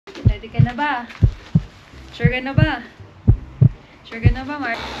Ready ka na ba? Sure ka na ba? Sure ka na ba,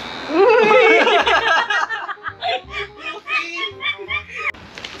 Mark?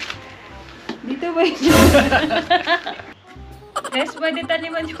 Dito ba yun? Guys, pwede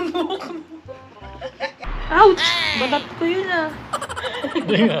taniman yung buhok mo. Ouch! Balat ko yun ah.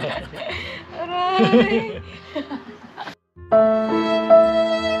 Aray!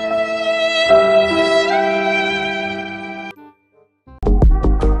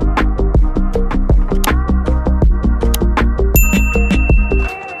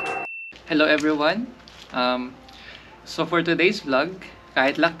 Hello everyone! So for today's vlog,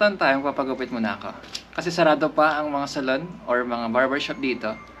 kahit lockdown tayo, papagupit muna ako. Kasi sarado pa ang mga salon or mga barbershop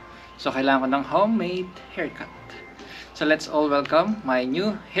dito. So kailangan ko ng homemade haircut. So let's all welcome my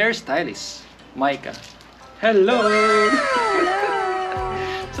new hairstylist, Micah. Hello!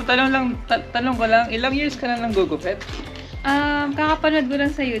 So tanong ko lang, ilang years ka na lang gugupit? Kakapanood ko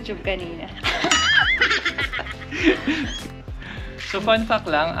lang sa YouTube kanina. So fun fact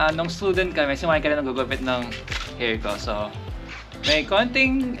lang, nung student kami, si Micah na nagugupit ng hair ko. So may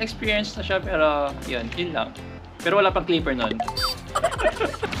konting experience na siya, pero yun lang. Pero wala pang clipper nun.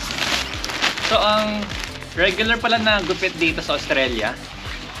 So ang regular pala na gupit dito sa Australia,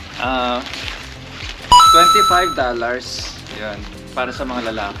 $25. Yun, para sa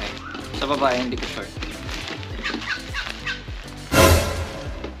mga lalaki. Sa babae, hindi ko sure.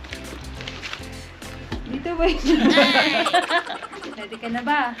 Dito ba yun? Ready ka na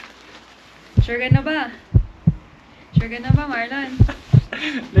ba? Sure ka na ba? Sure ka na ba, Marlon?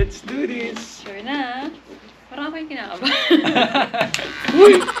 Let's do this! Sure na. Parang ako yung kinakabahan.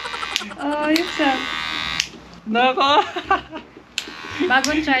 Uy! Yung sa... Nako!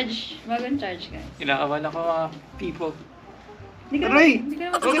 Bagong charge, guys. Kinakabahan ako mga people. Hindi ka Aray!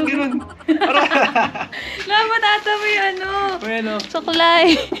 na Bakit ganun? Lamat ata mo yung ano. Bueno.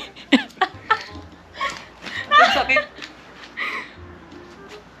 Suklay. Ang sakit.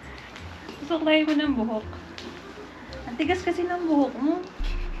 Suklay ko ng buhok. Ang tigas kasi ng buhok mo.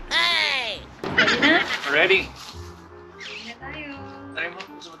 Ay! Ready na? Ready? Ready na tayo. Try mo.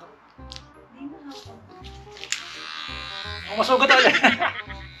 Gusto mo ito? Hindi na ako. Ang masugat ulit.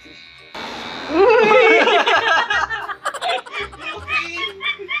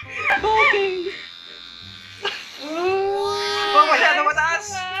 Okay. Oh, masyado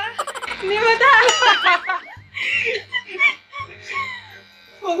mataas. Hindi mataas.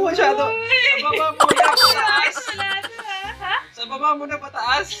 Huwag masyado. Sa baba muna pataas. Ha? Sa baba muna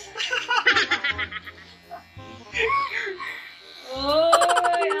pataas. Uy,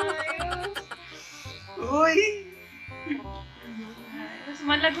 ayos. Uy. Mas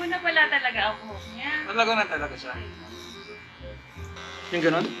malago na pala talaga ang buhok niya. Malago na talaga siya. Yung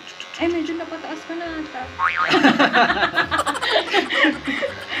ganun? Ay, medyo napataas ka na ata.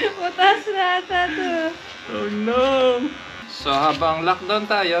 Pataas na ata to. Oh no! So habang lockdown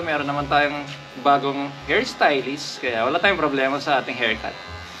tayo, meron naman tayong bagong hairstylist. Kaya wala tayong problema sa ating haircut.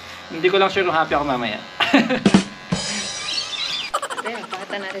 Hindi ko lang sure kung happy ako mamaya. Ate,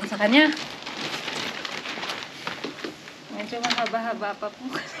 pakita natin sa kanya. Medyo mahaba-haba pa po.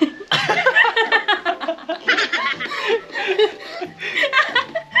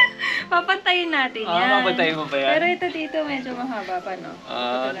 Papantayin natin yan. Papantayin mo ba yan? Pero ito dito medyo mahaba pa, no?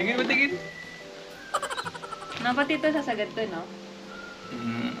 Tingin mo, tingin. Dapat ito sasagad to, no?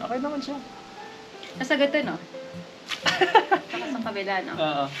 Okay naman siya. Sasagad to, no? Saka sa kabila, no?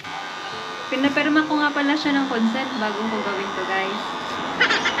 Oo. Pinaperma ko nga pala siya ng consent bago ko gawin to, guys.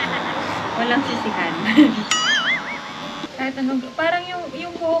 Walang sisihan. Kahit ano, parang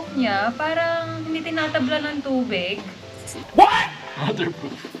yung buhok niya, parang hindi tinatabla ng tubig. What?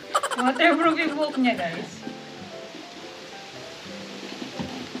 Waterproof. Waterproof yung buhok niya, guys.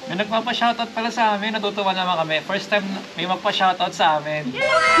 May nagpapa-shoutout pala sa amin. Natutuwa naman kami. First time may magpa-shoutout sa amin.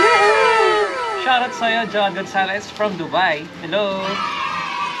 Shoutout sa'yo, John Gonzalez from Dubai. Hello!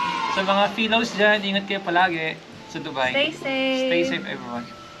 Sa mga fellows dyan, ingat kayo palagi sa Dubai. Stay safe! Stay safe, everyone.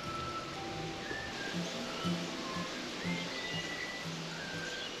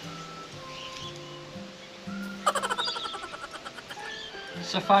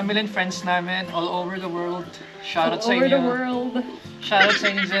 Sa family and friends namin all over the world, shoutout sa inyo. All over the world. Shoutout sa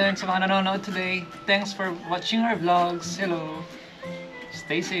inyo dyan, sa mga nanonood today. Thanks for watching our vlogs. Hello.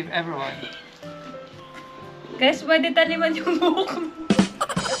 Stay safe, everyone. Guys, pwede taniman yung buhok mo.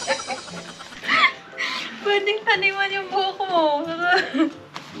 Pwedeng taniman yung buhok mo.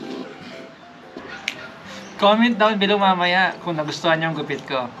 Comment down below mamaya kung nagustuhan niyo ang gupit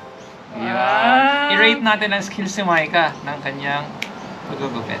ko. Wow. I-rate natin ang skills si Micah ng kanyang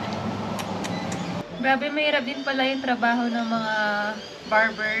paggugupit. Grabe, mahirap din pala yung trabaho ng mga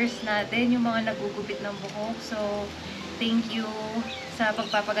barbers natin, yung mga nagugupit ng buhok. So, thank you sa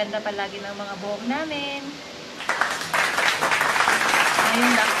pagpapaganda palagi ng mga buhok namin.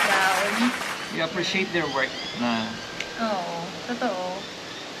 Ngayong lockdown. We appreciate their work na... Oo, totoo.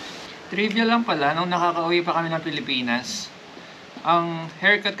 Trivia lang pala, nung nakaka-uwi pa kami ng Pilipinas, ang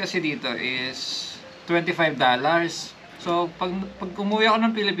haircut kasi dito is $25. So, pag umuwi ako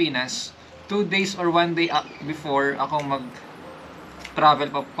ng Pilipinas, 2 days or 1 day before ako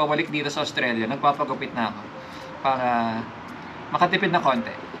mag-travel pabalik dito sa Australia, nagpapagupit na ako para makatipid na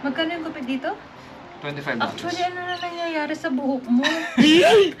konti. Magkano yung gupit dito? $25. Actually, ano na nangyayari sa buhok mo?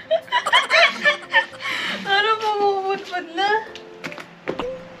 Ano mamumutpad na?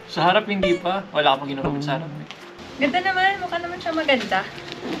 Sa harap hindi pa. Wala akong ginagupit sa harap. Ganda naman. Mukha naman siya maganda.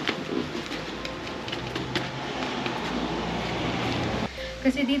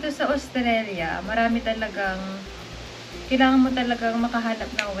 Kasi dito sa Australia, marami talagang kailangan mo talagang makahanap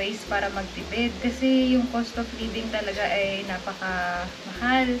ng ways para magtipid. Kasi yung cost of living talaga ay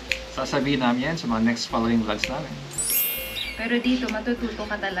napaka-mahal. Sasabihin namin yan sa mga next following vlogs namin. Pero dito, matututo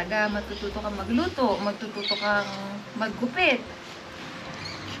ka talaga. Matututo kang magluto. Matututo kang maggupit.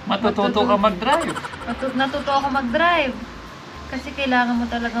 Matututo ka mag-drive. Natuto ako mag-drive. Kasi kailangan mo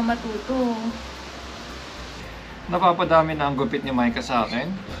talaga matuto. Napapadami na ang gupit ni Micah sa akin.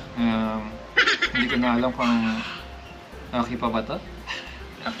 Hindi ko na alam kung okay pa ba to.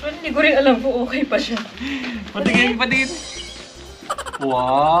 Actually, hindi ko rin alam kung okay pa siya. Patingin, patingin.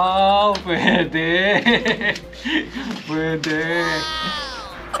 Wow! Pwede! Pwede!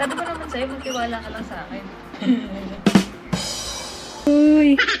 Sabi ko naman sa'yo, magtiwala ka lang sa akin.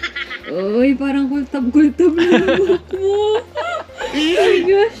 Uy! Uy, parang kultab-kultab na yung buhok mo. Oh my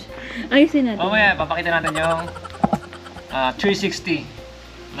gosh! Ayusin natin. Mamaya, papakita natin yung 360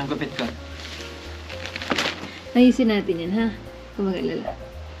 ng gupit ko. Ayusin natin yan, ha? Kung mag-alala.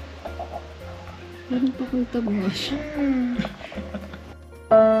 Parang pakultab mo siya.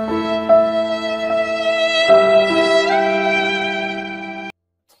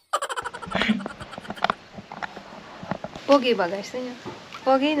 Pogi ba, guys? Niyo?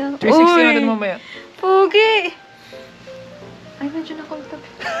 Pogi, no? 360 natin mamaya. Pogi! Ay, medyo nakultab.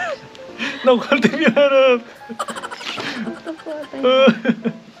 Nakultab yung harap. Nakultab ko ata.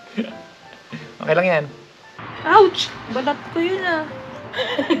 Okay lang yan. Ouch! Balat ko yun, ah.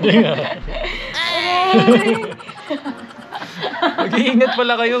 Mag-iingat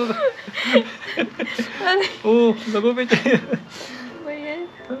pala kayo. Oo, nagupit kayo. Ba yan?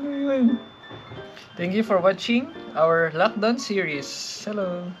 Thank you for watching our lockdown series.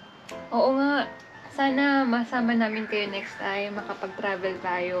 Hello. Oo nga. Sana masama namin kayo next time. Makapag-travel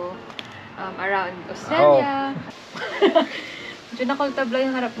tayo around Australia. Medyo nakultab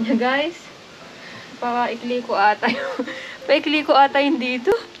lang yung harap niya, guys. Paikli ko ata yung... Paikli ko ata yung dito.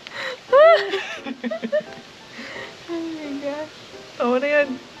 Oh my gosh. Tama na yan.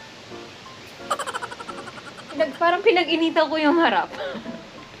 Parang pinag-initan ko yung harap.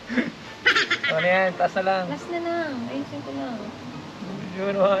 Tama na yan. Taas na lang. Last na lang. Ayusin ko lang.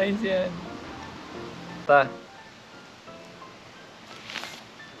 Yun, maayos yan. Ta.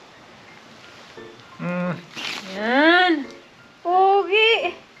 Yan.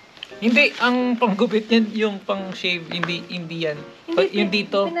 Pogi. Hindi, ang panggupit yan, yung pang-shave, hindi yan. Yung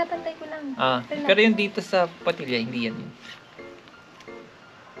dito. Pinapantay ko lang. Pero yung dito sa patilya, hindi yan.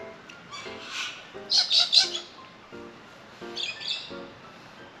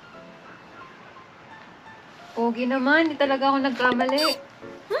 Pogi naman. Hindi talaga ako nagkamali.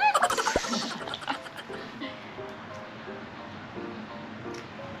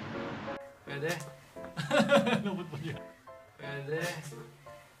 Pwede. Lubot mo niya. Pwede.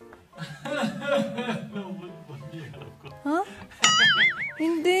 Lubot mo niya ako. Ha?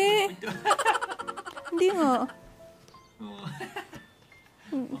 Hindi. Hindi nga.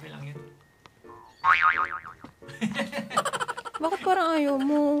 Okay lang yun. Bakit parang ayaw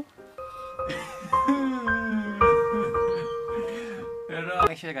mo? Pero,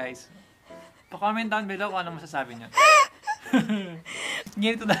 actually guys, pa-comment down below kung ano masasabi niyo.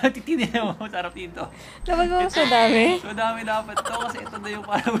 Ganito na, titinin mo, sarap dito. Dapat mo so dami? So dami dapat to kasi ito na yung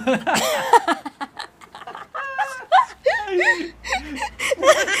parang...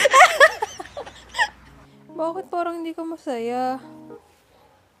 Bakit parang hindi ka masaya?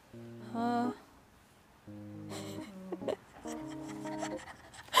 Ha?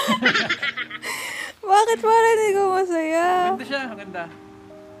 Bakit parang hindi ka masaya? Maganda siya, maganda.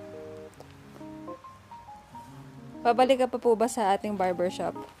 Babalik ka pa po ba sa ating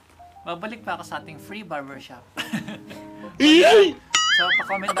barbershop? Babalik pa ako sa ating free barbershop. So,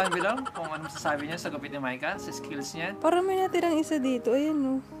 pa-comment down below kung ano masasabi niya sa gupit ni Micah, sa skills niya. Parang may natirang isa dito. Ayan,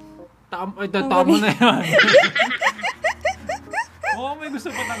 no. Tama na yan. Oo, may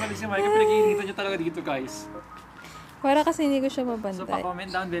gusto pa tanggalin si Micah. Pinag-iinitan niya talaga dito, guys. Para kasi hindi ko siya mabantay. So, pa-comment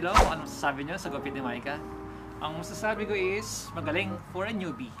down below kung ano masasabi niyo sa gupit ni Micah. Ang masasabi ko is, magaling for a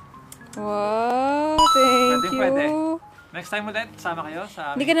newbie. Wow, thank you. Pwede. Next time ulit, sama kayo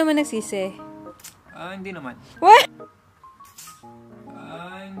sa... Hindi ka naman nagsisi. Hindi naman. What?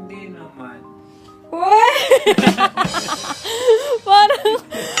 Hindi naman. What? Parang...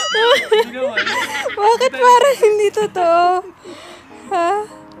 Hindi naman. Bakit parang hindi totoo? Ha?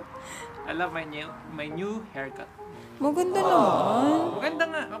 I love my new haircut. Maganda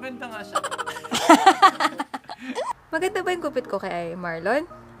naman. Maganda nga siya. Maganda ba yung gupit ko kay Marlon?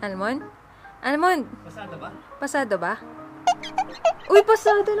 Almond? Pasado ba? Pasado ba? Uy,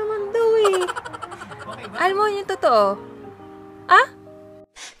 pasado naman daw eh. Okay ba? Almond yung totoo. Ah?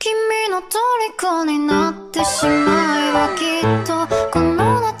 君の虜になってしまえばきっとこ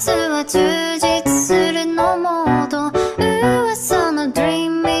の夏は充実するのモード噂の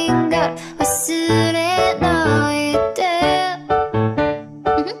Dreaming Girl 忘れないで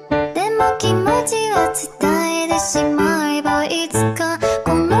でも気持ちは伝えてしまえばいつか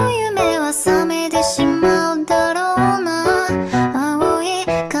この夢は覚めてしまうだろうな青い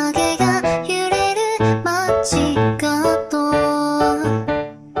影が揺れる街角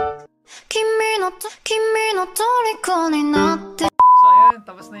君の虜になって So ayan,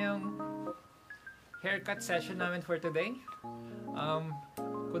 tapos na yung haircut session namin for today.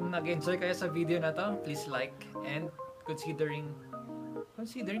 Kung nag-enjoy kayo sa video na to, please like and consider,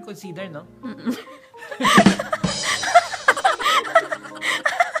 no?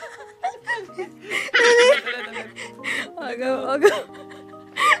 Agaw.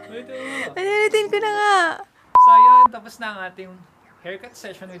 Anilitin ko na nga. So ayan, tapos na ang ating haircut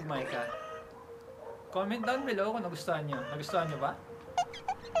session with Micah. Comment down below kung nagustuhan nyo. Nagustuhan nyo ba?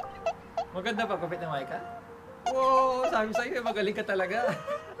 Maganda ba gupit ni Micah? Wow! Sabi sa'yo, magaling ka talaga.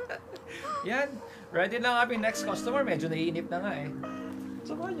 Yan. Ready na ang aming next customer. Medyo naiinip na nga eh.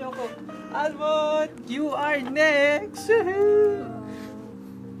 Samahan niyo ako. Almond! You are next!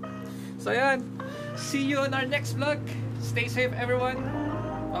 So yan. See you on our next vlog. Stay safe everyone.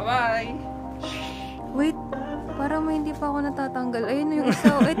 Bye-bye! Wait, parang may hindi pa ako natatanggal. Ayun yung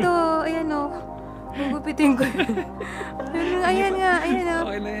isa. Ito, ayan o. Gugupitin ko. Ayan nga, ayan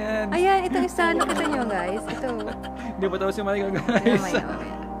o. Okay na yan. Ayan, itong isa. Nakita nyo guys. Ito. Hindi pa tapos si Micah, guys. Mamaya.